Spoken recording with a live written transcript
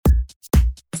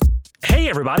Hey,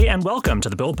 everybody, and welcome to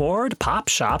the Billboard Pop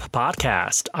Shop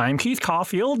Podcast. I'm Keith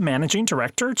Caulfield, Managing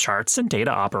Director, Charts and Data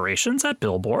Operations at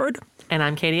Billboard. And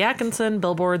I'm Katie Atkinson,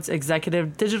 Billboard's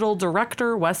Executive Digital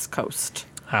Director, West Coast.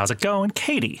 How's it going,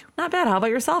 Katie? Not bad. How about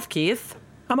yourself, Keith?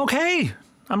 I'm okay.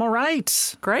 I'm all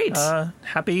right. Great.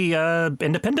 Happy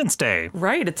Independence Day.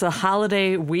 Right. It's a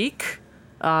holiday week.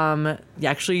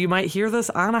 Actually, you might hear this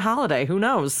on a holiday. Who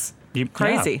knows?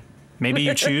 Crazy. Yeah. Maybe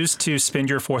you choose to spend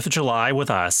your 4th of July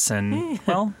with us, and,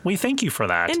 well, we thank you for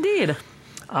that. Indeed.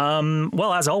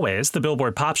 Well, as always, the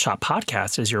Billboard Pop Shop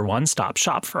Podcast is your one-stop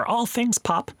shop for all things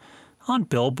pop on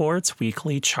Billboard's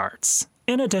weekly charts.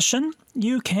 In addition,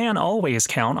 you can always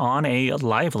count on a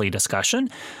lively discussion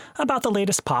about the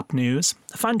latest pop news,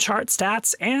 fun chart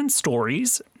stats and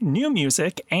stories, new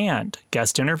music, and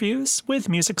guest interviews with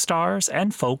music stars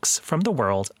and folks from the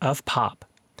world of pop.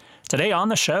 Today on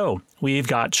the show, we've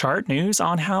got chart news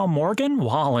on how Morgan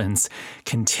Wallen's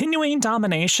continuing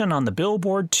domination on the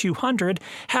Billboard 200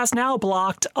 has now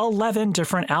blocked 11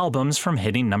 different albums from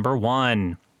hitting number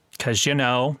one. Because, you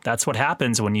know, that's what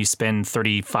happens when you spend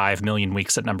 35 million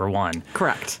weeks at number one.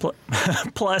 Correct.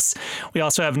 Plus, we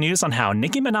also have news on how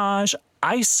Nicki Minaj,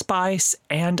 Ice Spice,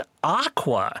 and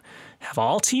Aqua have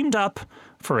all teamed up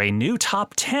for a new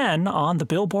top 10 on the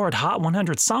Billboard Hot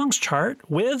 100 Songs chart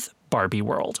with Barbie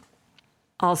World.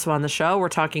 Also on the show, we're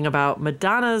talking about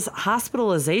Madonna's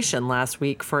hospitalization last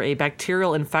week for a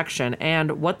bacterial infection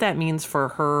and what that means for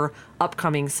her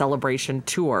upcoming celebration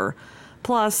tour.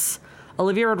 Plus,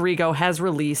 Olivia Rodrigo has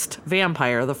released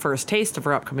Vampire, the first taste of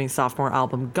her upcoming sophomore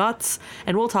album, Guts,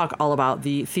 and we'll talk all about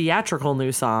the theatrical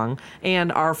new song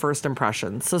and our first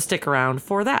impressions, so stick around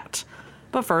for that.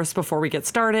 But first, before we get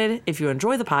started, if you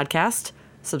enjoy the podcast,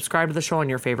 subscribe to the show on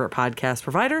your favorite podcast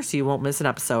provider so you won't miss an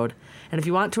episode. And if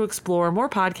you want to explore more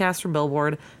podcasts from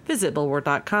Billboard, visit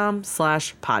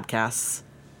billboard.com/podcasts.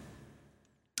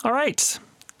 All right,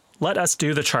 let us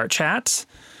do the chart chat.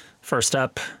 First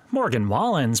up, Morgan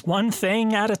Wallen's One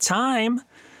Thing at a Time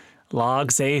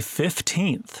logs a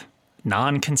 15th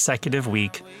non-consecutive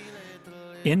week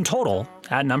in total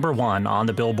at number one on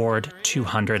the Billboard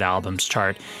 200 Albums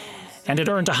chart. And it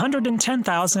earned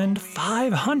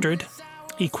 110,500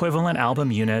 equivalent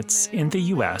album units in the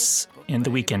U.S. in the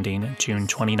week ending June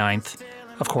 29th,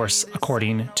 of course,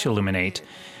 according to Illuminate.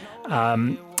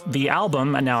 The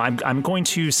album, and now I'm going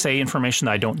to say information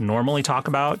that I don't normally talk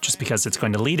about just because it's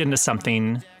going to lead into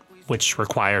something which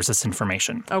requires this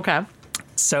information. Okay.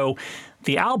 So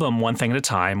the album, One Thing at a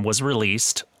Time, was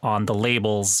released on the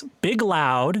labels Big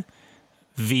Loud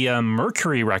via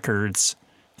Mercury Records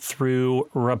through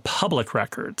Republic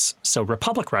Records. So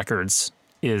Republic Records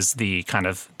is the kind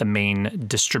of the main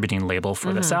distributing label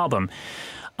for this album.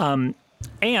 And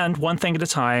One Thing at a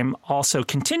Time also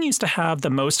continues to have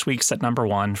the most weeks at number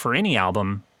one for any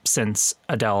album since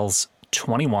Adele's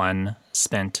 21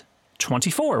 spent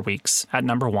 24 weeks at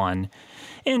number one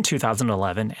in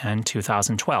 2011 and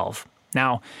 2012.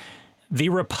 Now, the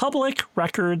Republic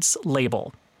Records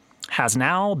label has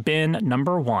now been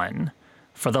number one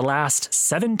for the last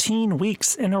 17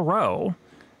 weeks in a row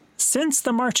since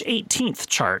the March 18th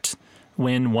chart,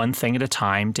 when One Thing at a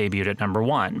Time debuted at number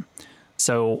one.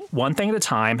 So One Thing at a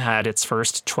Time had its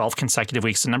first 12 consecutive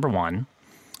weeks at number one.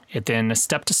 It then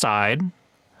stepped aside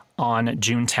on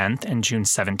June 10th and June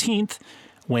 17th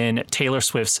when Taylor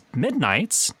Swift's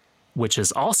Midnights, which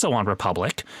is also on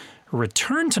Republic,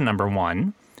 returned to number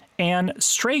one, and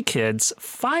Stray Kids'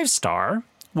 5-Star,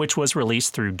 which was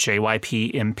released through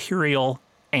JYP Imperial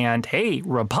and, hey,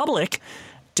 Republic,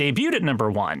 debuted at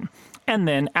number one. And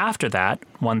then after that,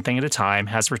 One Thing at a Time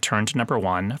has returned to number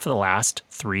one for the last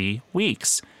 3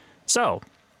 weeks. So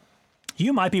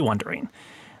you might be wondering,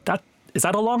 is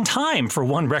that a long time for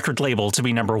one record label to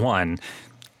be number one?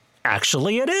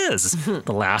 Actually, it is.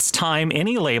 The last time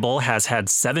any label has had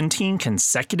 17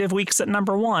 consecutive weeks at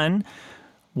number one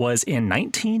was in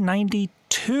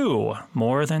 1992,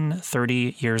 more than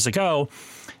 30 years ago,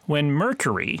 when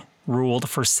Mercury ruled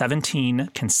for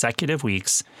 17 consecutive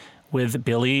weeks with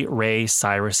Billy Ray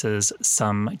Cyrus's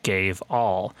Some Gave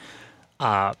All.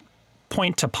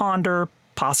 Point to ponder,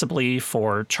 possibly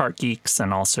for chart geeks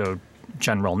and also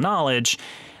general knowledge,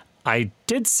 I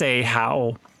did say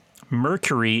how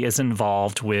Mercury is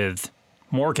involved with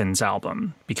Morgan's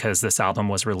album because this album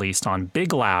was released on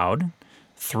Big Loud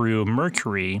through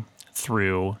Mercury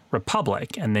through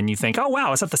Republic. And then you think, oh,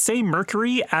 wow, is that the same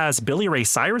Mercury as Billy Ray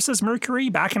Cyrus's Mercury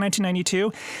back in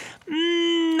 1992?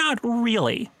 Not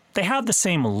really. They have the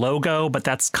same logo, but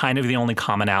that's kind of the only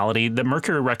commonality. The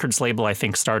Mercury Records label, I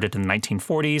think, started in the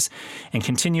 1940s and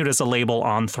continued as a label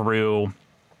on through,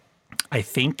 I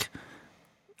think,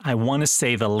 I want to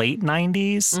say the late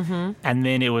 90s. And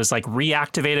then it was like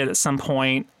reactivated at some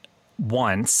point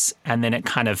once, and then it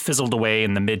kind of fizzled away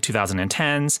in the mid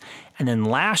 2010s. And then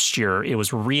last year it was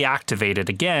reactivated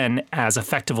again as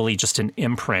effectively just an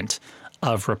imprint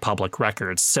of Republic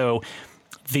Records. So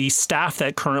the staff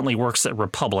that currently works at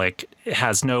Republic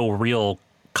has no real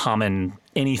common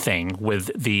anything with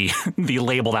the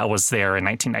label that was there in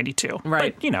 1992.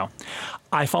 Right. But,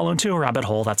 I fall into a rabbit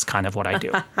hole. That's kind of what I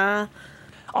do.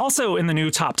 Also in the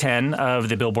new top 10 of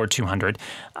the Billboard 200,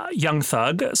 Young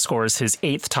Thug scores his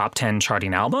 8th top 10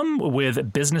 charting album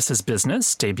with Business is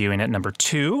Business debuting at number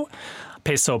 2.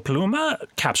 Peso Pluma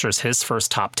captures his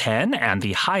first top 10 and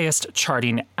the highest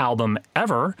charting album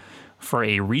ever for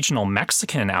a regional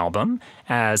Mexican album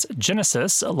as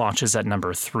Genesis launches at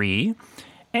number 3.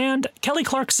 And Kelly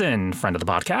Clarkson, friend of the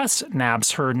podcast,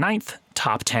 nabs her 9th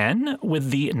top 10 with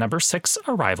the number 6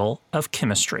 arrival of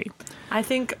Chemistry. I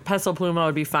think Peso Pluma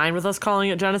would be fine with us calling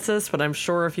it Genesis, but I'm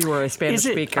sure if you were a Spanish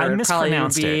speaker, I it probably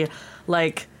would be it.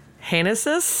 like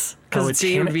Genesis, because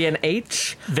G would be an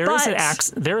H. There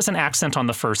is an accent on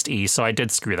the first E, so I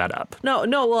did screw that up. No,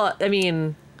 well, I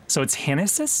mean... So it's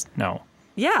Genesis? No.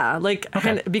 Yeah,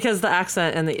 Okay. Because the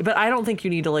accent but I don't think you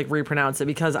need to repronounce it,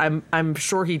 because I'm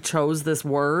sure he chose this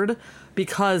word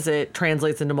because it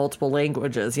translates into multiple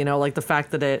languages. Like the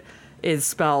fact that it is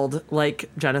spelled like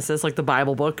Genesis, like the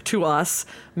Bible book, to us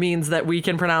means that we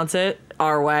can pronounce it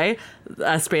our way.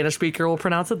 A Spanish speaker will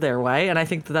pronounce it their way, and I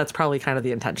think that's probably kind of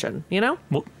the intention.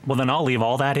 Well, then I'll leave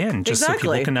all that in just so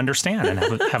people can understand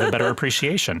and have a better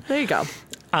appreciation. There you go.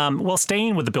 Well,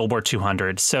 staying with the Billboard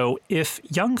 200, so if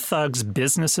Young Thug's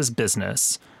Business is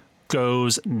Business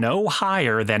goes no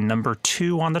higher than number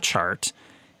 2 on the chart,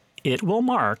 it will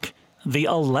mark the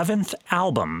 11th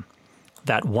album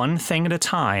that One Thing at a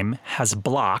Time has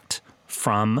blocked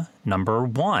from number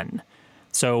 1.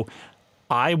 So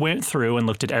I went through and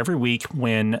looked at every week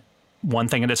when One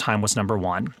Thing at a Time was number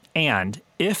 1. And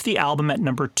if the album at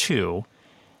number 2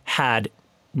 had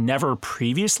never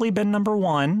previously been number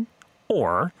 1,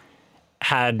 or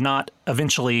had not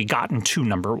eventually gotten to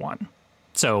number 1.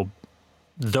 So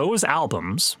those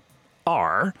albums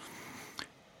are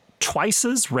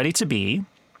Twice's Ready to Be,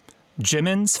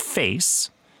 Jimin's Face,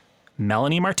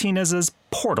 Melanie Martinez's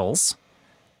Portals,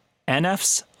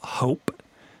 NF's Hope,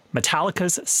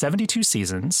 Metallica's 72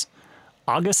 Seasons,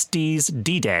 August D's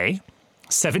D-Day,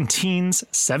 17's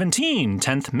 17,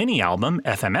 10th mini album,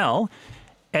 FML,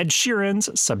 Ed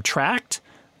Sheeran's Subtract,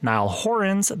 Niall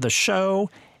Horan's The Show,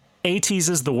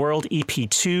 ATEEZ's The World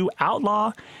EP2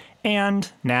 Outlaw,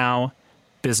 and now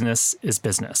Business is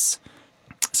Business.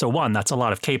 So one, that's a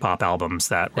lot of K-pop albums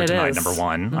that were denied number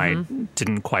 1. I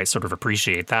didn't quite sort of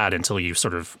appreciate that until you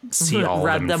sort of see all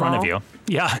of them in front of you.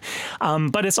 Yeah.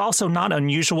 But it's also not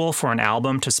unusual for an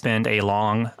album to spend a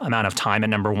long amount of time at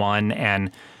number 1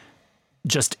 and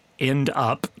just end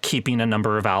up keeping a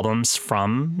number of albums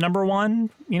from number 1,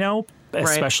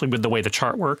 especially with the way the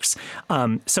chart works.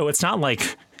 So it's not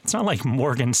like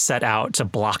Morgan set out to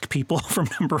block people from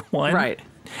number 1. Right.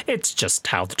 It's just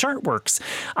how the chart works.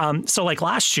 So like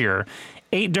last year,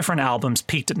 8 different albums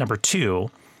peaked at number 2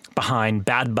 behind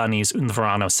Bad Bunny's Un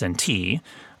Verano Sin Ti.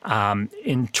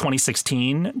 In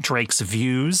 2016, Drake's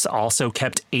Views also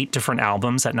kept 8 different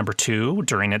albums at number 2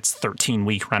 during its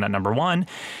 13-week run at number 1.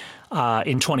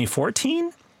 In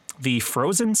 2014, the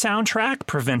Frozen soundtrack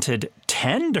prevented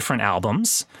 10 different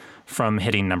albums from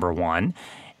hitting number 1.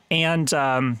 And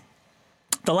the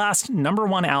last number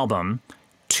 1 album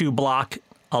to block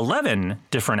 11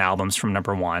 different albums from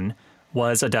number 1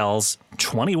 was Adele's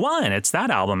 21. It's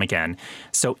that album again.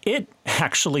 So it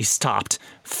actually stopped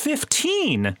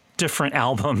 15 different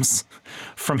albums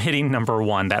from hitting number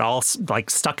 1 that all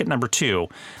stuck at number 2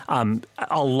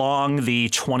 along the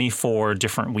 24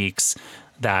 different weeks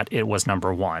that it was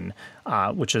number 1,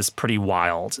 which is pretty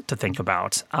wild to think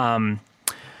about.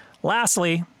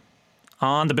 Lastly,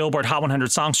 on the Billboard Hot 100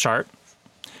 Songs chart,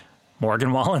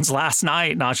 Morgan Wallen's Last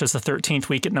Night notches the 13th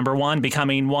week at number 1,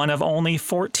 becoming one of only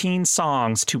 14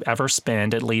 songs to ever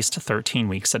spend at least 13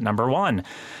 weeks at number 1.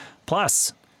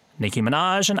 Plus, Nicki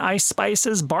Minaj and Ice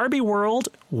Spice's Barbie World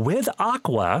with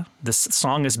Aqua, this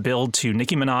song is billed to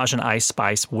Nicki Minaj and Ice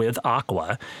Spice with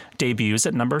Aqua, debuts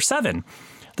at number 7.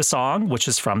 The song, which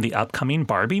is from the upcoming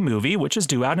Barbie movie, which is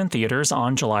due out in theaters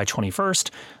on July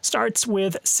 21st, starts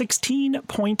with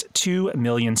 16.2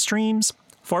 million streams,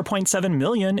 4.7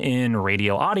 million in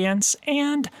radio audience,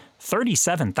 and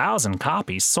 37,000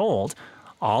 copies sold,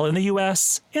 all in the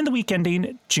U.S. in the week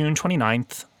ending June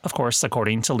 29th, of course,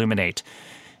 according to Luminate.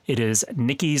 It is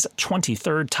Nicki's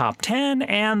 23rd top 10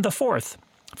 and the 4th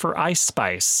for Ice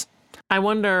Spice. I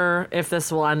wonder if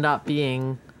this will end up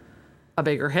being a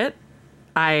bigger hit.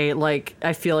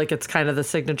 I feel like it's kind of the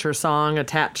signature song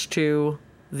attached to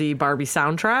the Barbie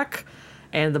soundtrack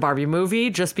and the Barbie movie,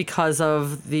 just because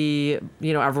of the,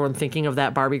 everyone thinking of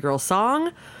that Barbie girl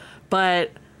song.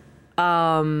 But,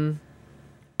 and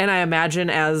I imagine,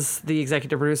 as the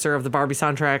executive producer of the Barbie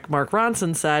soundtrack, Mark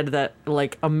Ronson, said that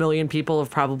like 1 million people have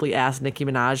probably asked Nicki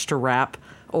Minaj to rap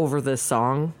over this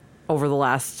song over the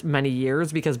last many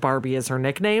years because Barbie is her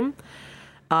nickname.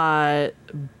 But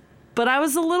I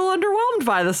was a little underwhelmed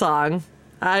by the song.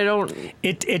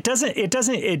 It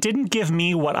didn't give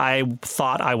me what I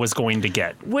thought I was going to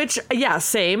get. Which, yeah,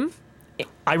 same.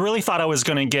 I really thought I was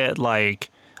going to get like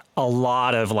a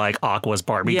lot of like Aqua's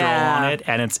Barbie Girl on it,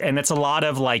 and it's a lot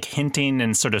of like hinting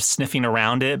and sort of sniffing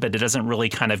around it, but it doesn't really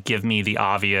kind of give me the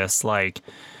obvious like.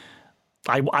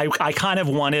 I kind of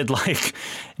wanted like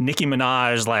Nicki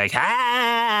Minaj like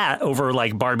over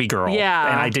like Barbie Girl, and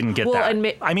I didn't get that. And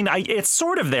it's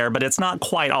sort of there, but it's not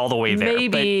quite all the way there.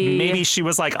 Maybe she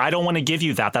was like, I don't want to give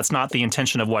you that. That's not the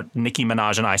intention of what Nicki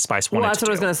Minaj and Ice Spice wanted. Well, that's what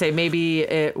I was gonna say. Maybe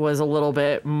it was a little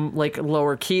bit like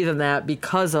lower key than that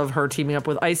because of her teaming up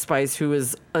with Ice Spice, who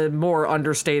is a more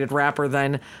understated rapper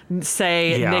than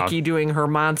say Nicki doing her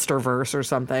monster verse or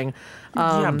something.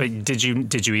 Yeah, but did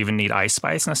you even need Ice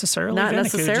Spice necessarily? Not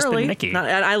necessarily.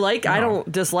 I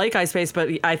don't dislike Ice Spice, but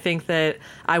I think that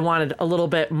I wanted a little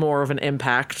bit more of an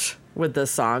impact with this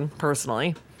song,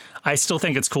 personally. I still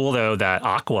think it's cool though that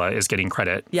Aqua is getting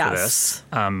credit for this,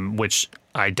 which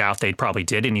I doubt they probably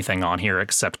did anything on here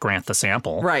except grant the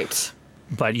sample. Right.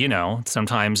 But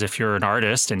sometimes if you're an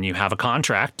artist and you have a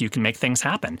contract, you can make things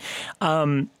happen.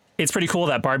 It's pretty cool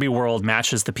that Barbie World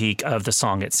matches the peak of the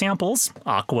song it samples,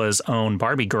 Aqua's own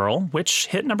Barbie Girl, which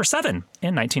hit number 7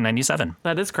 in 1997.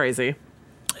 That is crazy.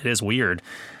 It is weird.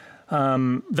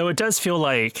 Though it doesn't feel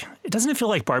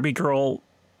like Barbie Girl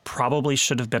probably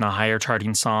should have been a higher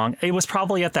charting song. It was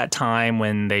probably at that time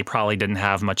when they probably didn't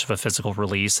have much of a physical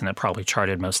release, and it probably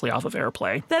charted mostly off of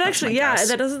airplay. That actually,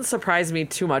 that doesn't surprise me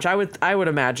too much. I would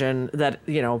imagine that,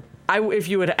 if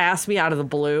you had asked me out of the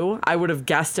blue, I would have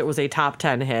guessed it was a top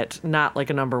 10 hit, not like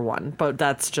a number 1. But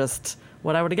that's just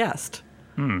what I would have guessed.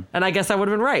 And I guess I would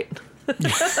have been right.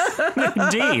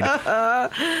 Indeed.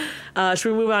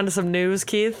 Should we move on to some news,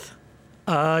 Keith?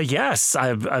 Yes.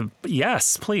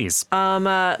 Yes, please.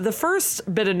 The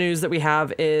first bit of news that we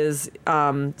have is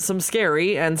some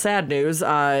scary and sad news.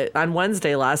 On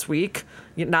Wednesday last week,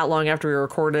 not long after we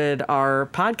recorded our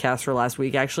podcast for last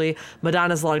week, actually,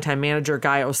 Madonna's longtime manager,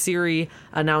 Guy Oseary,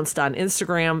 announced on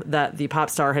Instagram that the pop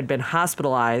star had been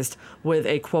hospitalized with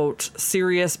a, quote,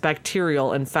 serious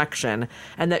bacterial infection,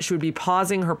 and that she would be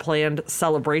pausing her planned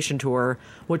celebration tour,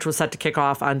 which was set to kick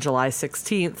off on July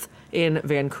 16th in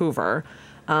Vancouver.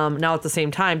 Now, at the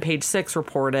same time, Page Six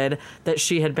reported that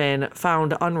she had been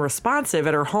found unresponsive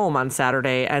at her home on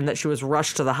Saturday and that she was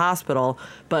rushed to the hospital,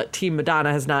 but Team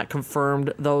Madonna has not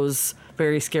confirmed those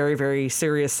very scary, very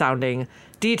serious sounding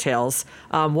details.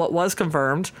 What was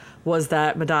confirmed was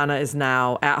that Madonna is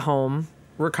now at home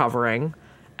recovering,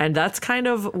 and that's kind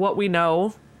of what we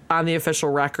know on the official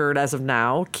record as of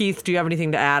now. Keith, do you have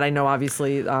anything to add? I know,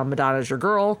 obviously, Madonna's your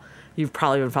girl. You've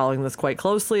probably been following this quite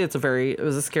closely. It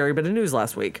was a scary bit of news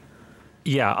last week.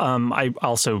 Yeah. I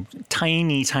also,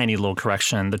 tiny little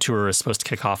correction. The tour is supposed to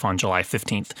kick off on July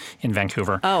 15th in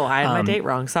Vancouver. Oh, I had my date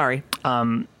wrong. Sorry.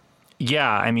 Yeah.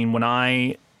 I mean,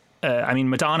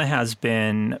 Madonna has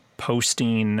been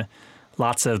posting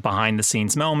lots of behind the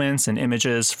scenes moments and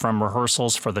images from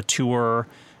rehearsals for the tour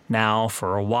now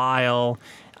for a while.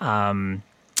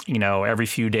 Every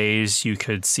few days you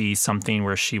could see something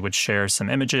where she would share some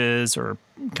images or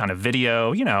kind of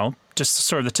video, just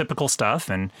sort of the typical stuff.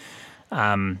 And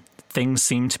things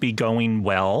seem to be going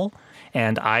well.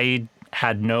 And I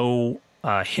had no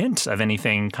hint of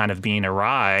anything kind of being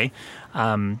awry,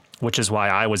 which is why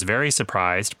I was very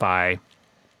surprised by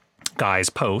Guy's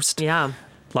post. Yeah.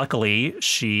 Luckily,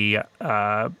 she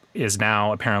is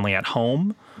now apparently at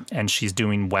home and she's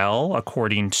doing well,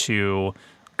 according to...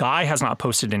 Guy has not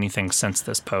posted anything since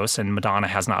this post, and Madonna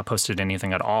has not posted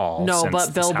anything at all. No,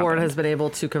 but Billboard has been able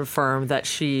to confirm that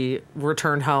she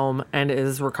returned home and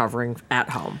is recovering at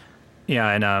home.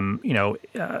 Yeah, and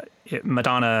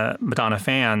Madonna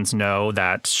fans know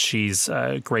that she's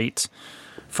great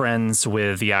friends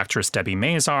with the actress Debbie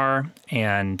Mazar,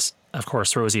 and of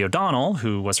course Rosie O'Donnell,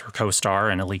 who was her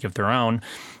co-star in A League of Their Own,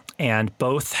 and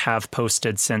both have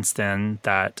posted since then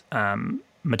that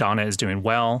Madonna is doing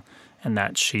well and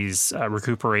that she's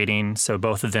recuperating. So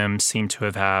both of them seem to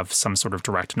have some sort of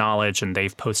direct knowledge, and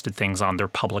they've posted things on their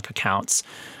public accounts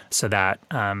so that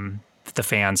the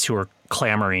fans who are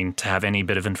clamoring to have any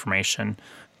bit of information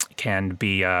can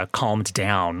be calmed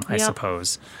down, I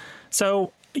suppose.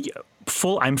 So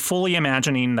I'm fully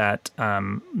imagining that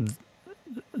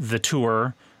the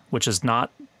tour, which is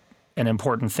not an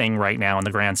important thing right now in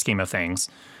the grand scheme of things,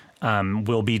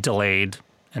 will be delayed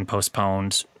and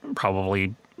postponed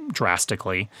probably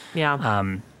drastically. Yeah.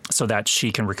 So that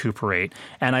she can recuperate.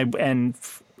 And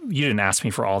you didn't ask me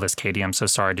for all this, Katie. I'm so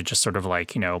sorry to just sort of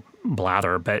like,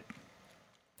 blather, but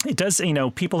it does,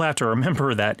 people have to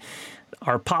remember that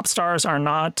our pop stars are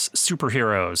not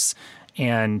superheroes.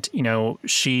 And,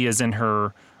 she is in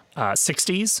her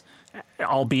 60s,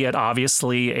 albeit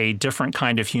obviously a different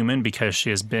kind of human because she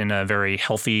has been a very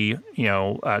healthy,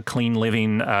 clean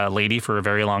living lady for a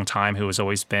very long time who has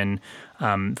always been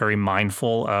very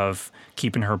mindful of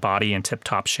keeping her body in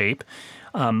tip-top shape.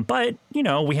 But,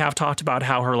 we have talked about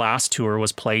how her last tour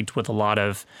was plagued with a lot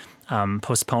of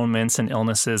postponements and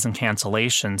illnesses and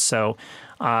cancellations. So,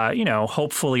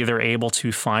 hopefully they're able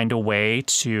to find a way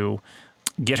to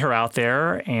get her out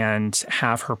there and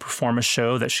have her perform a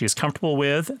show that she's comfortable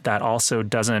with that also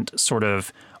doesn't sort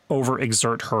of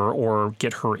overexert her or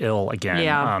get her ill again.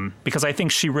 Yeah. Because I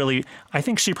think she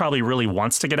probably really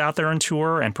wants to get out there and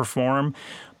tour and perform.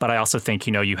 But I also think,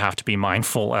 you have to be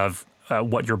mindful of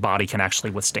what your body can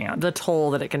actually withstand. The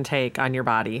toll that it can take on your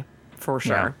body, for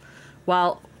sure. Yeah.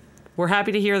 Well, we're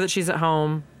happy to hear that she's at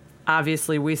home.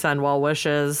 Obviously, we send well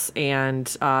wishes,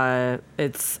 and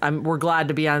we're glad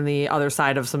to be on the other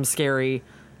side of some scary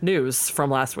news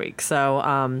from last week.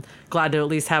 So glad to at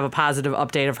least have a positive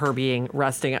update of her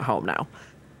resting at home now.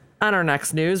 On our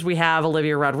next news, we have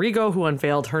Olivia Rodrigo, who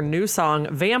unveiled her new song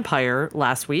Vampire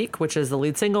last week, which is the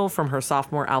lead single from her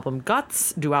sophomore album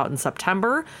Guts, due out in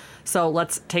September. So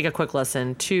let's take a quick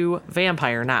listen to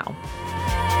Vampire now.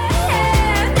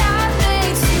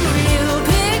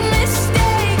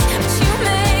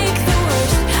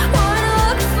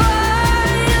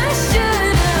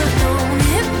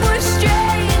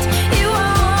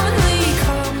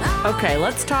 Okay,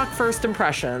 let's talk first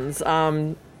impressions.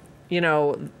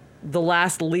 The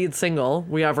last lead single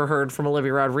we ever heard from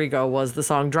Olivia Rodrigo was the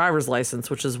song Driver's License,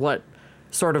 which is what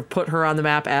sort of put her on the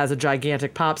map as a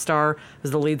gigantic pop star. It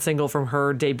was the lead single from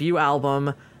her debut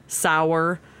album,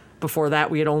 Sour. Before that,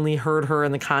 we had only heard her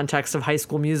in the context of High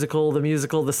School Musical,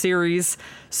 the series.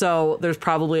 So there's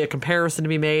probably a comparison to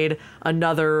be made.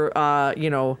 Another,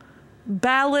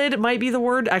 ballad might be the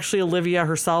word. Actually, Olivia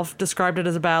herself described it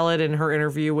as a ballad in her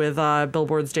interview with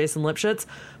Billboard's Jason Lipschitz.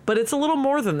 But it's a little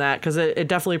more than that because it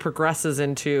definitely progresses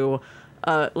into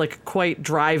quite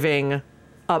driving,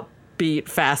 upbeat,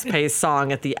 fast-paced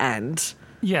song at the end.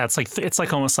 Yeah, it's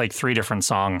like almost like three different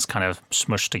songs kind of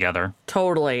smushed together.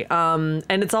 Totally. And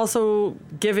it's also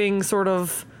giving sort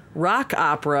of rock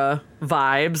opera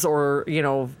vibes or,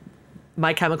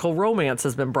 My Chemical Romance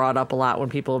has been brought up a lot when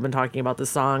people have been talking about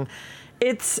this song.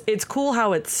 It's cool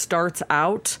how it starts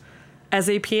out as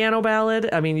a piano ballad.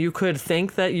 I mean, you could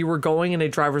think that you were going in a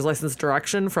Driver's License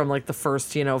direction from like the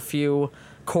first, few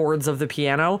chords of the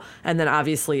piano. And then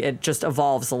obviously it just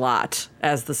evolves a lot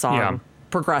as the song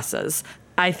progresses.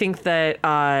 I think that,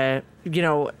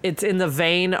 it's in the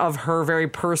vein of her very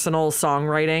personal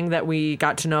songwriting that we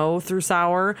got to know through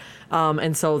Sour.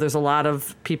 And so there's a lot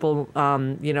of people,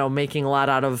 making a lot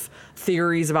out of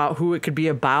theories about who it could be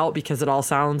about because it all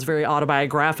sounds very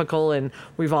autobiographical. And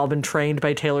we've all been trained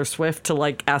by Taylor Swift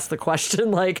to ask the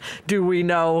question, do we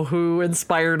know who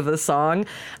inspired the song?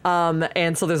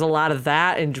 And so there's a lot of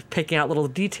that and picking out little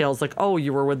details oh,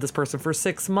 you were with this person for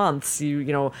 6 months.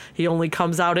 He only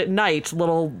comes out at night,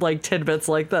 little tidbits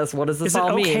like this. What does this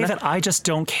all mean? Is it okay that I just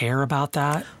don't care about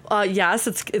that? Yes,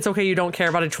 it's okay you don't care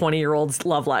about a 20-year-old's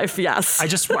love life. Yes.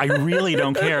 I really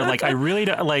don't care. I really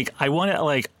don't, I want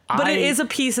to, But it is a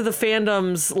piece of the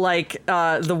fandom's,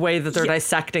 the way that they're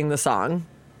dissecting the song.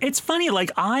 It's funny,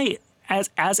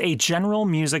 as a general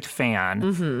music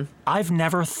fan, I've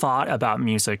never thought about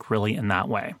music really in that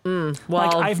way.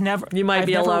 Well, you might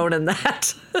be alone in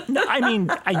that. No, I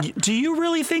mean, do you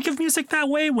really think of music that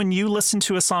way when you listen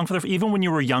to a song even when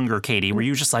you were younger, Katie? Were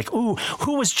you just ooh,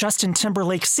 who was Justin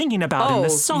Timberlake singing about in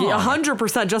this song?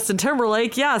 100% Justin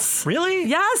Timberlake, yes. Really?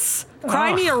 Yes.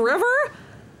 Cry Me a River?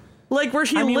 Where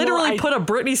he literally put a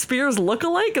Britney Spears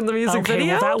lookalike in the music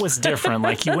video? Well, that was different.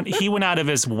 He went out of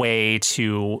his way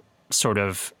to sort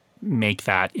of make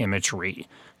that imagery.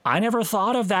 I never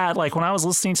thought of that. When I was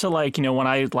listening to when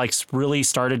I really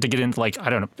started to get into I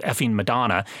don't know, effing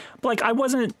Madonna, but I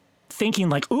wasn't thinking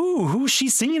like, ooh, who's she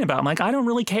singing about? I'm like, I don't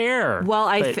really care. Well,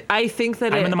 I think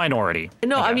that I'm in the minority.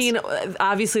 No, I mean,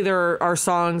 obviously there are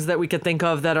songs that we could think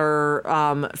of that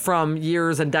are from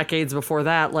years and decades before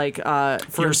that, like for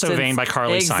You're instance, So Vain by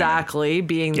Carly Simon. Exactly,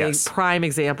 being the prime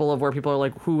example of where people are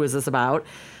like, who is this about?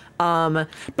 Not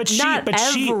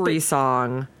every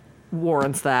song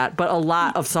warrants that, but a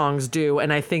lot of songs do,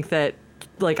 and I think that,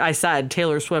 like I said,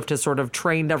 Taylor Swift has sort of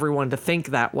trained everyone to think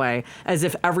that way, as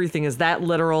if everything is that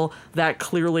literal, that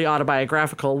clearly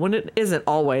autobiographical, when it isn't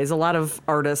always. A lot of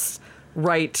artists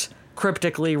write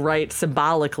cryptically, write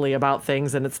symbolically about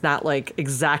things, and it's not like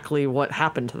exactly what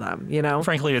happened to them, you know?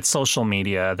 Frankly, it's social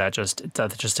media that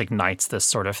just ignites this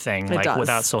sort of thing. It does.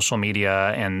 Without social media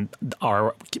and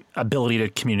our ability to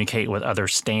communicate with other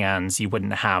stans, you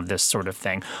wouldn't have this sort of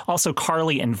thing. Also,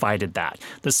 Carly invited that.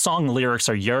 The song lyrics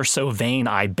are, "You're so vain,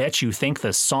 I bet you think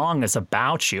the song is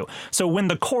about you." So when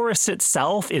the chorus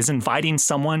itself is inviting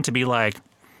someone to be like,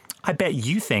 I bet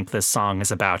you think this song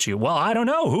is about you. Well, I don't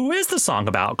know. Who is the song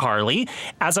about, Carly?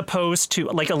 As opposed to,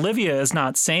 like, Olivia is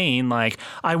not saying, like,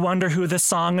 I wonder who this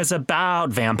song is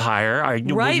about, vampire.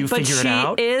 Will you figure it out?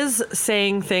 Right, but she is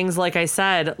saying things, like I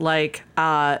said, like,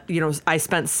 I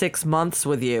spent 6 months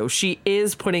with you. She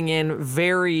is putting in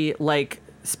very, like,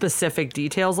 specific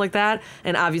details like that.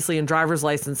 And obviously in Driver's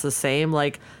License, the same,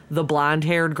 like the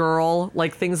blonde-haired girl,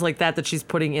 like things like that she's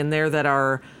putting in there that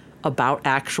are about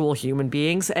actual human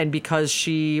beings. And because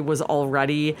she was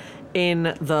already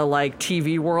in the like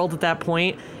TV world at that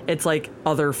point, it's like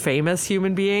other famous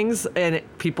human beings and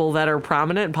people that are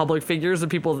prominent and public figures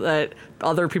and people that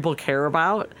other people care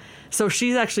about. So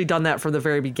she's actually done that from the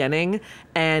very beginning.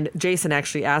 And Jason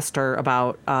actually asked her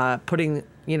about putting,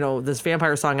 this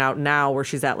vampire song out now where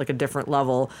she's at like a different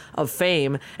level of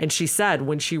fame. And she said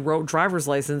when she wrote Driver's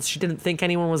License, she didn't think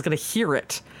anyone was going to hear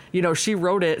it. She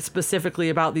wrote it specifically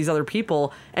about these other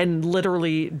people and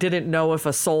literally didn't know if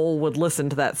a soul would listen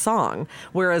to that song.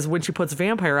 Whereas when she puts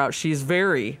Vampire out, she's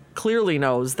very clearly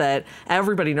knows that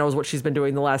everybody knows what she's been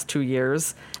doing the last 2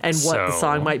 years and what the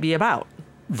song might be about.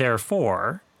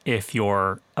 Therefore, if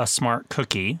you're a smart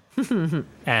cookie and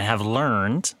have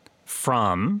learned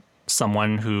from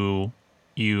someone who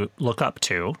you look up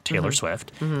to, Taylor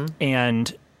Swift,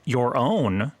 and your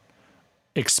own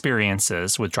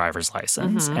experiences with Driver's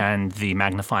License and the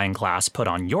magnifying glass put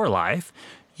on your life,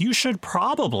 you should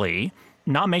probably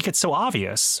not make it so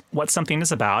obvious what something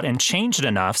is about and change it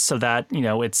enough so that,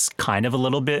 it's kind of a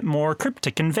little bit more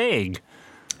cryptic and vague.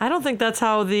 I don't think that's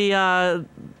how the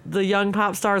young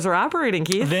pop stars are operating,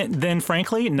 Keith. Then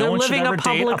frankly, no one should ever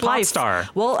date a pop star.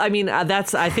 Well, I mean, I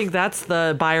think that's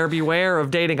the buyer beware of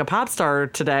dating a pop star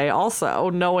today. Also,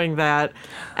 knowing that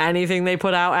anything they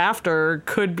put out after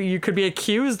you could be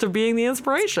accused of being the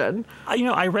inspiration.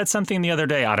 I read something the other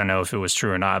day. I don't know if it was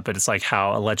true or not, but it's like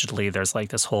how allegedly there's like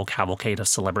this whole cavalcade of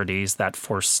celebrities that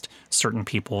forced certain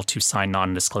people to sign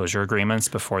non-disclosure agreements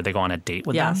before they go on a date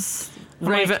with them. Yes.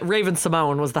 Raven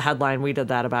Simone was the headline we did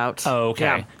that about. Oh, okay.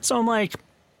 Yeah. So I'm like,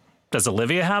 does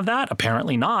Olivia have that?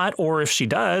 Apparently not. Or if she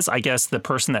does, I guess the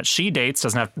person that she dates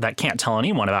that can't tell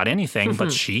anyone about anything,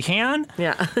 but she can?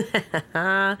 Yeah.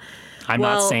 I'm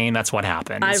not saying that's what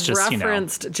happened. It's I've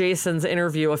referenced Jason's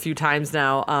interview a few times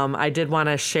now. I did want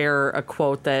to share a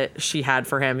quote that she had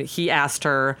for him. He asked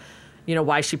her,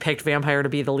 why she picked Vampire to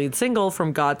be the lead single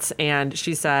from Guts. And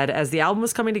she said, as the album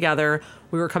was coming together,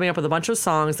 we were coming up with a bunch of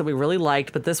songs that we really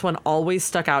liked, but this one always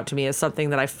stuck out to me as something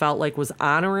that I felt like was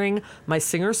honoring my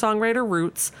singer-songwriter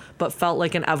roots, but felt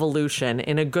like an evolution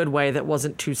in a good way that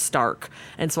wasn't too stark.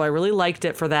 And so I really liked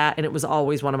it for that, and it was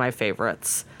always one of my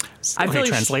favorites.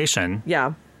 Translation.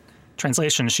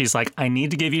 Translation, she's like, I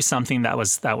need to give you something that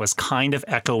was kind of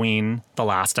echoing the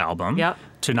last album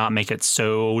to not make it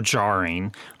so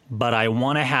jarring. But I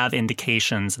want to have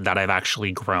indications that I've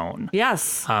actually grown.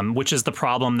 Yes. Which is the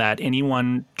problem that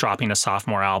anyone dropping a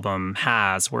sophomore album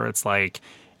has, where it's like,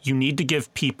 you need to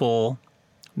give people,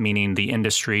 meaning the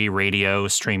industry, radio,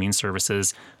 streaming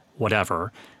services,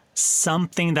 whatever,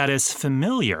 something that is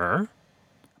familiar,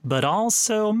 but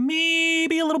also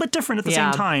maybe a little bit different at the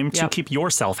same time to keep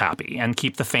yourself happy and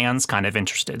keep the fans kind of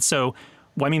interested. So,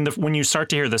 when you start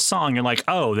to hear this song, you're like,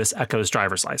 oh, this echoes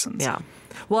Driver's License. Yeah.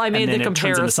 Well, I made the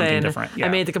comparison. Yeah. I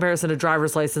made the comparison to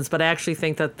Driver's License, but I actually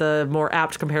think that the more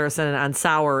apt comparison on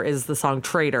Sour is the song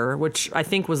Traitor, which I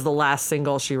think was the last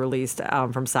single she released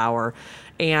from Sour.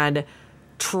 And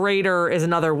Traitor is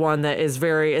another one that is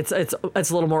it's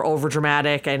a little more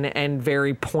overdramatic and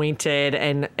very pointed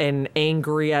and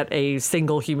angry at a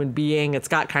single human being. It's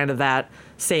got kind of that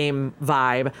same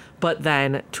vibe. But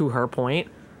then, to her point,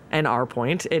 and our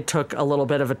point, it took a little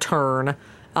bit of a turn,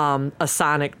 a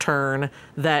sonic turn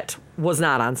that was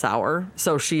not on Sour.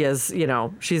 So she is,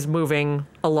 she's moving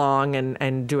along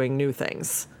and doing new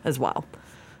things as well.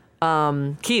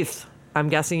 Keith, I'm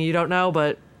guessing you don't know,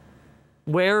 but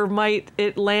where might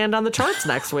it land on the charts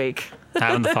next week?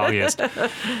 Having the foggiest.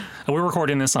 We're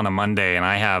recording this on a Monday, and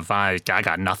I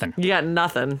got nothing. You got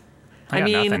nothing. I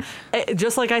mean,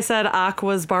 just like I said,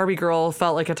 Aqua's Barbie Girl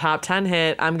felt like a top 10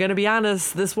 hit. I'm going to be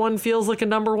honest, this one feels like a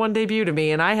number one debut to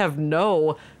me, and I have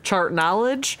no chart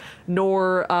knowledge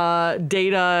nor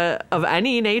data of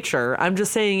any nature. I'm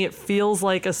just saying it feels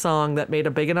like a song that made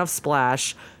a big enough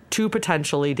splash to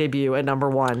potentially debut at number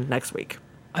one next week.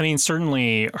 I mean,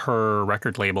 certainly her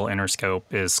record label, Interscope,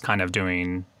 is kind of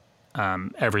doing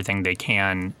everything they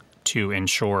can to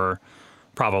ensure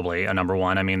probably a number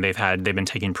one. I mean, they've been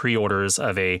taking pre-orders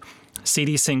of a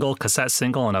CD single, cassette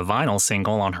single, and a vinyl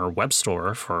single on her web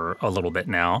store for a little bit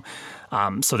now.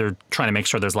 So they're trying to make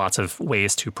sure there's lots of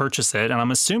ways to purchase it. And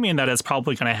I'm assuming that it's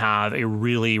probably going to have a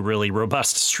really, really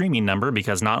robust streaming number,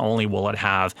 because not only will it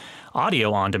have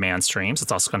audio on-demand streams,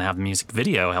 it's also going to have music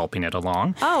video helping it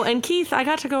along. Oh, and Keith, I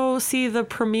got to go see the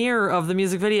premiere of the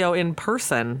music video in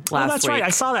person last week. Oh, that's right. I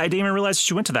saw that. I didn't even realize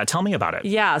you went to that. Tell me about it.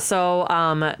 Yeah,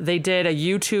 so they did a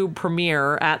YouTube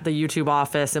premiere at the YouTube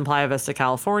office in Playa Vista,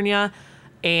 California.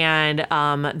 And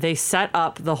they set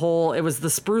up it was the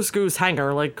Spruce Goose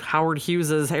hangar, like Howard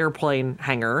Hughes's airplane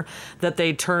hangar, that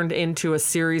they turned into a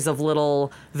series of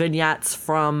little vignettes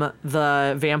from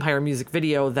the Vampire music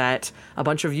video that a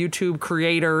bunch of YouTube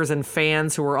creators and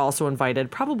fans who were also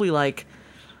invited, probably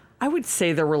I would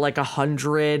say there were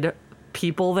 100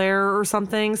 people there or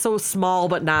something. So small,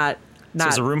 but not So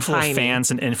it's a room full tiny. of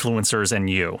fans and influencers and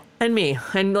you. And me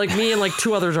and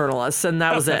two other journalists, and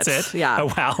that was That's it. Yeah.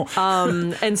 Oh,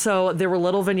 wow. And so there were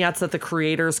little vignettes that the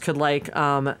creators could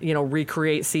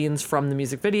recreate scenes from the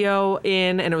music video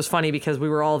in, and it was funny because we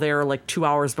were all there 2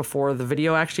 hours before the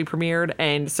video actually premiered,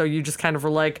 and so you just kind of were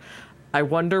like, I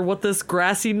wonder what this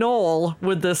grassy knoll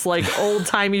with this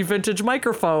old-timey vintage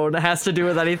microphone has to do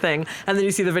with anything. And then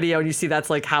you see the video and you see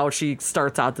that's how she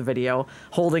starts out the video,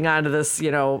 holding onto this,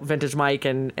 vintage mic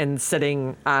and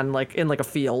sitting on in a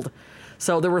field.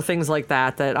 So there were things like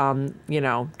that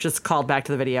just called back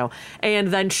to the video. And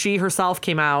then she herself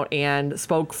came out and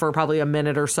spoke for probably a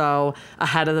minute or so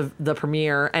ahead of the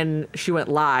premiere, and she went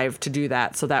live to do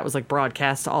that. So that was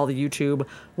broadcast to all the YouTube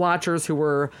watchers who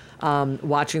were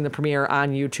watching the premiere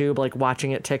on YouTube,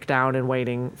 watching it tick down and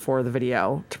waiting for the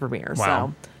video to premiere.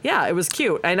 Wow. So yeah, it was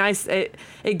cute. And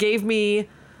it gave me,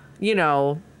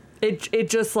 it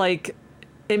just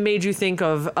it made you think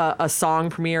of a song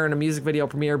premiere and a music video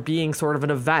premiere being sort of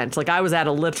an event. I was at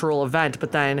a literal event,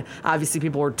 but then obviously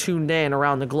people were tuned in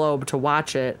around the globe to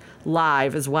watch it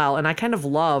live as well. And I kind of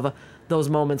love those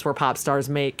moments where pop stars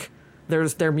make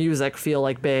their music feel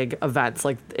like big events.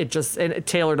 And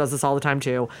Taylor does this all the time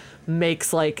too,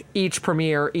 makes each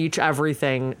premiere, each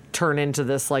everything turn into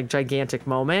this gigantic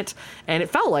moment. And it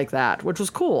felt like that, which was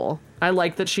cool. I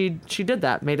like that she did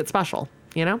that, made it special.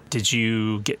 Did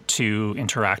you get to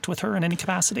interact with her in any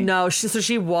capacity? No,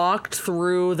 she walked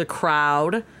through the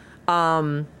crowd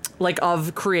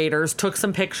of creators, took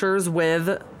some pictures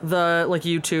with the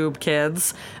YouTube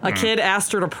kids. A kid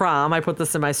asked her to prom. I put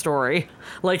this in my story.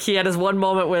 He had his one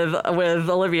moment with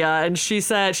Olivia, and she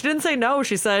said, she didn't say no.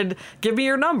 She said, give me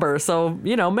your number. So,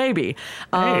 maybe.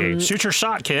 Hey, shoot your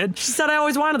shot, kid. She said, I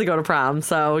always wanted to go to prom.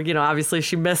 So, obviously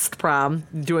she missed prom,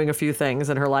 doing a few things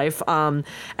in her life. And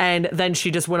then she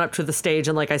just went up to the stage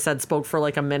and, like I said, spoke for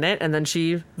a minute, and then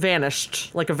she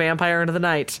vanished like a vampire into the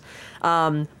night.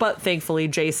 But thankfully,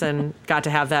 Jason got to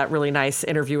have that really nice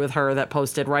interview with her that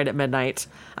posted right at midnight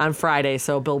on Friday.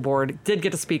 So Billboard did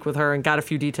get to speak with her and got a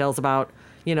few details about,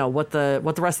 what the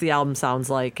rest of the album sounds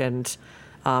like. And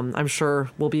I'm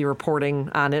sure we'll be reporting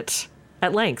on it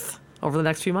at length over the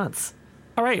next few months.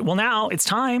 All right. Well, now it's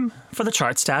time for the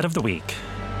chart stat of the week.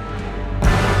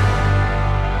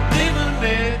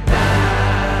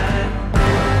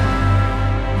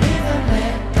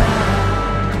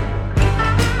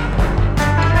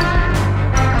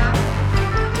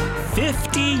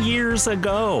 50 years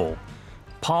ago,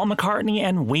 Paul McCartney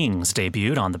and Wings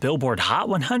debuted on the Billboard Hot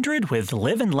 100 with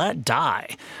Live and Let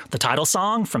Die, the title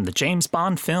song from the James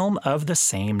Bond film of the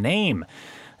same name.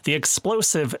 The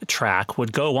explosive track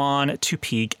would go on to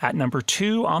peak at number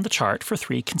 2 on the chart for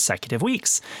 3 consecutive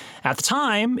weeks. At the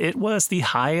time, it was the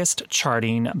highest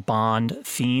charting Bond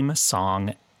theme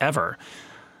song ever.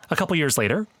 A couple years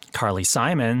later, Carly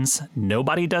Simon's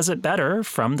Nobody Does It Better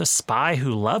from The Spy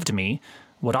Who Loved Me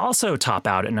would also top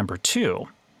out at number 2.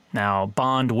 Now,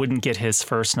 Bond wouldn't get his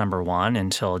first number 1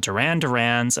 until Duran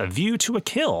Duran's A View to a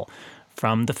Kill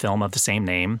from the film of the same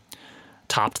name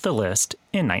topped the list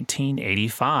in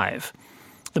 1985.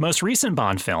 The most recent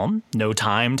Bond film, No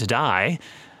Time to Die,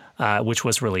 which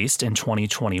was released in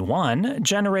 2021,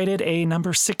 generated a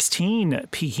number 16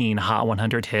 peaking Hot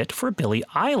 100 hit for Billie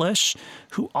Eilish,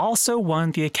 who also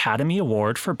won the Academy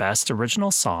Award for Best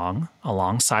Original Song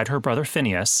alongside her brother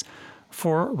Phineas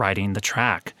for writing the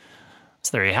track.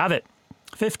 So there you have it.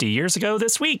 50 years ago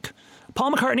this week,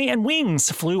 Paul McCartney and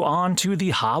Wings flew on to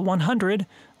the Hot 100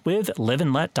 with Live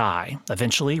and Let Die,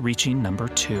 eventually reaching number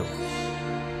 2.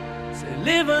 Say,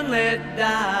 live and let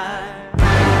die.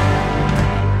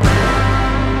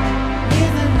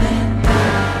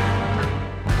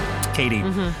 Katie,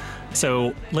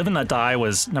 so Live and Let Die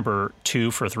was number 2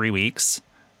 for 3 weeks.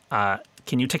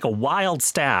 Can you take a wild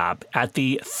stab at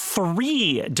the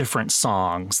 3 different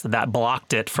songs that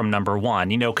blocked it from number 1?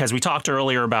 You know, because we talked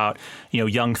earlier about,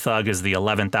 Young Thug is the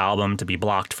 11th album to be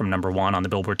blocked from number 1 on the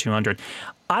Billboard 200.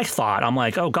 I'm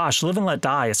like, oh gosh, Live and Let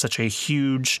Die is such a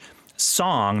huge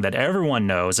song that everyone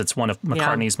knows. It's one of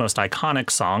McCartney's most iconic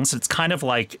songs. It's kind of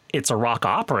like it's a rock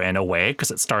opera in a way, because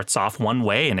it starts off one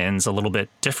way and ends a little bit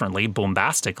differently,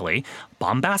 bombastically.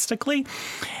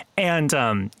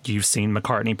 And you've seen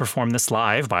McCartney perform this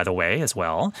live, by the way, as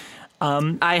well.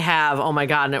 I have. Oh my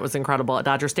God. And it was incredible at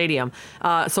Dodger Stadium.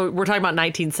 So we're talking about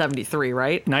 1973,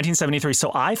 right? 1973.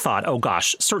 So I thought, oh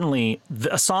gosh, certainly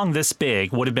a song this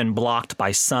big would have been blocked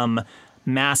by some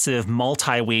massive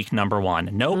multi-week number 1.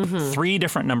 Nope. 3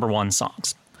 different number 1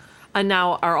 songs. And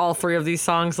now are all 3 of these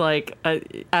songs like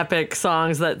epic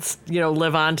songs that,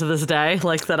 live on to this day,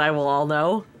 like that I will all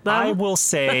know them? I will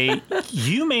say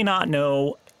you may not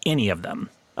know any of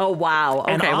them. Oh, wow.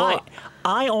 Okay. And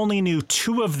I only knew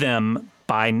 2 of them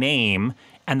by name,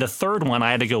 and the third one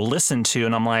I had to go listen to,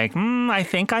 and I'm like, I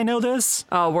think I know this.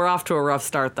 Oh, we're off to a rough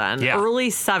start then. Yeah. Early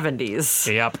 70s.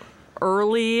 Yep.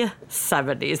 Early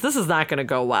 70s. This is not going to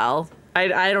go well.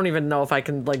 I don't even know if I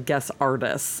can guess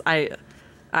artists.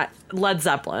 Led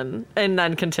Zeppelin, and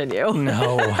then continue.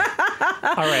 No. All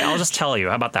right, I'll just tell you.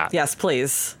 How about that? Yes,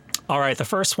 please. All right, the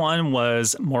first one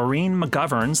was Maureen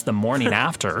McGovern's The Morning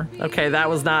After. Okay, that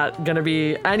was not going to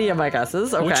be any of my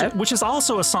guesses. Okay. Which is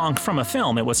also a song from a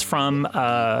film. It was from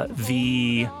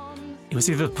it was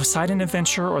either the Poseidon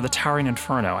Adventure or the Towering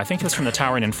Inferno. I think it was from the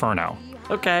Towering Inferno.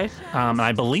 Okay. And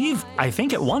I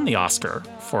think it won the Oscar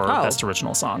for Best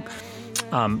Original Song.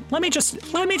 Let me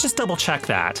just double check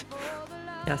that.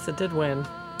 Yes, it did win.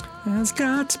 It's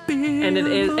got to be. And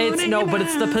but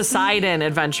it's the Poseidon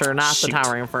Adventure, not the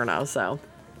Towering Inferno.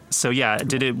 So yeah,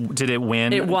 did it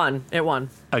win? It won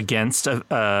Against Live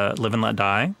and Let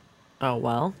Die. Oh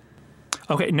well.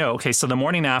 Okay, no. Okay, so The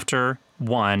Morning After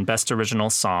won Best Original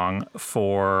Song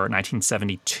for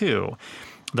 1972.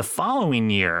 The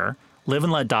following year, Live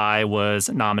and Let Die was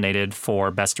nominated for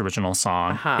Best Original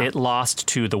Song. It lost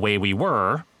to The Way We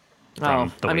Were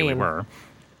from The Way We Were.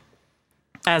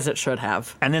 As it should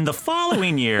have. And then the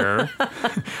following year,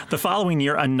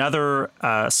 another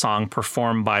song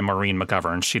performed by Maureen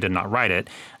McGovern. She did not write it.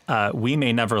 We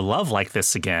May Never Love Like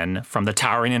This Again from the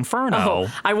Towering Inferno.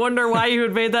 Oh, I wonder why you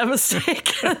had made that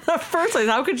mistake in the first place.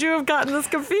 How could you have gotten this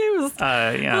confused?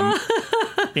 Yeah.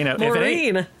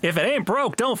 Maureen. If it ain't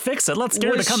broke, don't fix it. Let's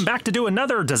get her to come back to do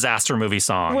another disaster movie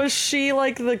song. Was she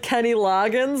like the Kenny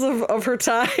Loggins of her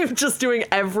time, just doing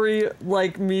every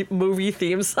movie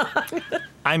theme song?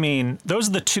 I mean, those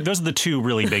are the two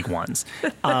really big ones.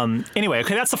 Anyway,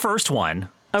 okay, that's the first one.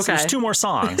 Okay. So there's 2 more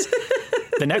songs.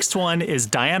 The next one is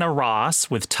Diana Ross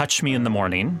with Touch Me in the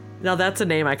Morning. Now that's a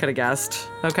name I could have guessed.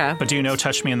 Okay. But do you know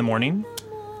Touch Me in the Morning?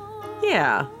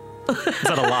 Yeah. Is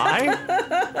that a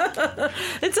lie?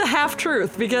 It's a half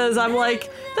truth, because I'm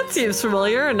like, that seems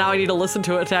familiar, and now I need to listen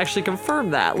to it to actually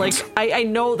confirm that. I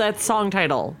know that song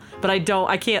title, but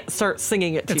I can't start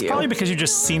singing it to you. It's probably because you've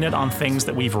just seen it on things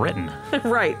that we've written.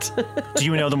 Right. Do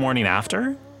you know The Morning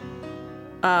After?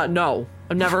 No.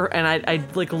 I've never, and I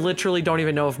literally don't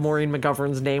even know if Maureen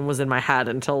McGovern's name was in my head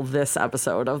until this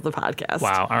episode of the podcast.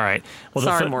 Wow. All right. Well,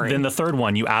 Sorry, Maureen. Then the third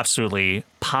one you absolutely,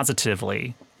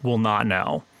 positively will not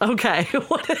know. Okay.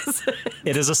 What is it?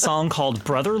 It is a song called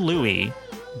Brother Louie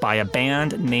by a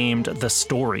band named The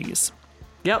Stories.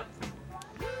 Yep.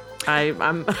 I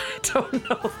don't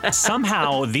know that.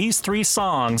 Somehow, these 3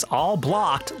 songs all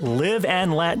blocked Live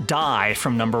and Let Die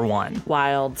from number 1.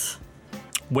 Wild.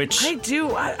 Which I do.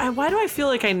 Why do I feel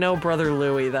like I know Brother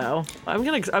Louie though?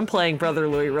 I'm playing Brother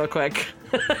Louie real quick.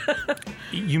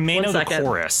 You may know second. the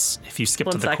chorus if you skip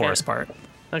to the chorus part.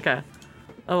 Okay.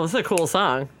 Oh, this is a cool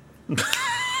song.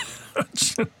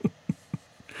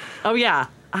 Oh yeah.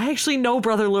 I actually know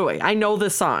Brother Louie. I know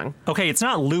this song. Okay, it's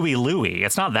not Louie Louie.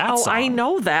 It's not that song. I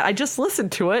know that. I just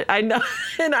listened to it. I know,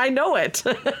 and I know it.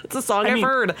 It's a song I've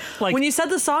heard. Like, when you said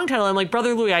the song title, I'm like,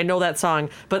 Brother Louie, I know that song,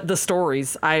 but the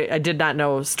stories, I did not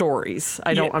know stories.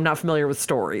 I'm not familiar with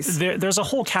stories. There's a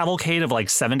whole cavalcade of like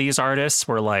 70s artists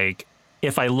where like,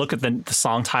 if I look at the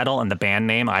song title and the band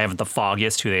name, I have the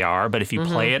foggiest who they are. But if you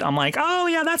play it, I'm like, oh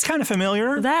yeah, that's kind of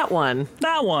familiar. That one.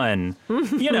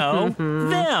 You know,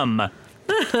 them.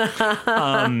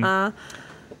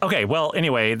 Okay, well,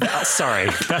 anyway, sorry.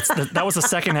 That was the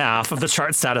second half of the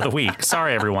chart stat of the week.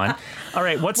 Sorry, everyone. All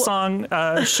right, what song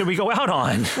should we go out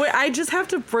on? Wait, I just have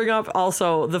to bring up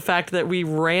also the fact that we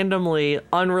randomly,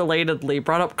 unrelatedly,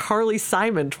 brought up Carly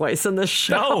Simon twice in this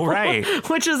show. Oh, right.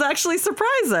 Which is actually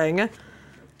surprising.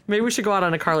 Maybe we should go out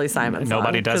on a Carly Simon song.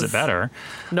 Nobody does it better.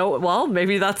 No, well,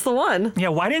 maybe that's the one. Yeah,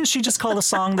 why didn't she just call the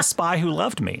song The Spy Who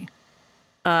Loved Me?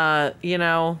 You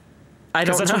know, I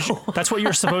don't know. That's what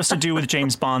you're supposed to do with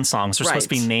James Bond songs. They're supposed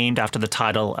to be named after the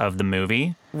title of the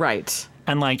movie. Right.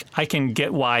 And, like, I can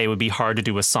get why it would be hard to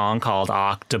do a song called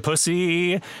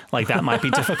Octopussy. Like, that might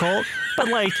be difficult. But,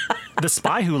 like, The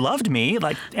Spy Who Loved Me,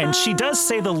 like, and she does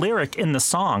say the lyric in the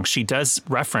song. She does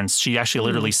reference, she actually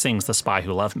literally sings The Spy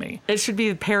Who Loved Me. It should be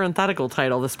the parenthetical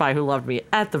title, The Spy Who Loved Me,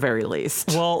 at the very least.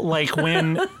 Well, like,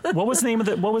 what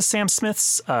was Sam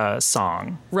Smith's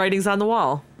song? Writings on the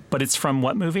Wall. But it's from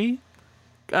what movie?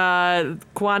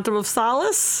 Quantum of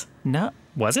Solace? No.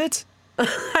 Was it?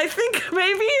 I think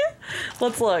maybe.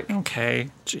 Let's look. Okay.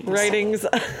 Jeez. Writings.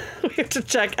 We have to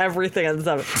check everything on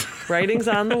the Writings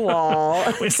on the Wall.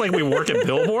 It's like we work at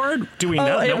Billboard? Do we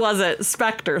know? Oh, it wasn't.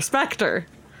 Spectre.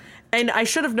 And I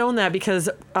should have known that because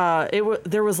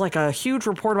there was like a huge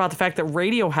report about the fact that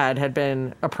Radiohead had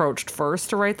been approached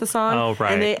first to write the song. Oh,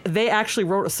 right. And they actually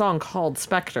wrote a song called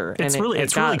Spectre. It's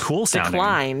really cool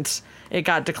sounding. It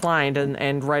got declined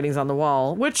and Writings on the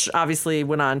Wall, which obviously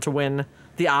went on to win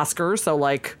the Oscar. So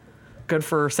like, good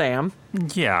for Sam.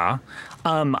 Yeah.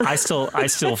 I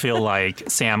still feel like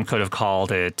Sam could have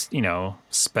called it,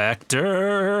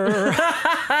 Spectre.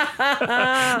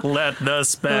 Let the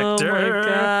Spectre. Oh my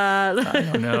God. I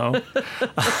don't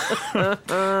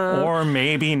know. Or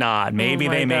maybe not. Maybe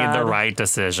they made the right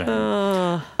decision.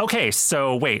 Okay,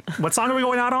 so wait. What song are we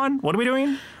going out on? What are we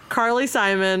doing? Carly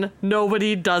Simon,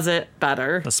 Nobody Does It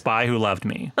Better. The Spy Who Loved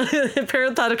Me.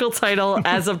 Parenthetical title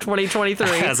as of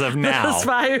 2023. As of now. The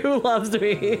Spy Who Loves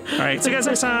Me. All right, see you guys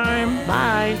next time.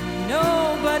 Bye.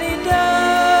 Nobody does.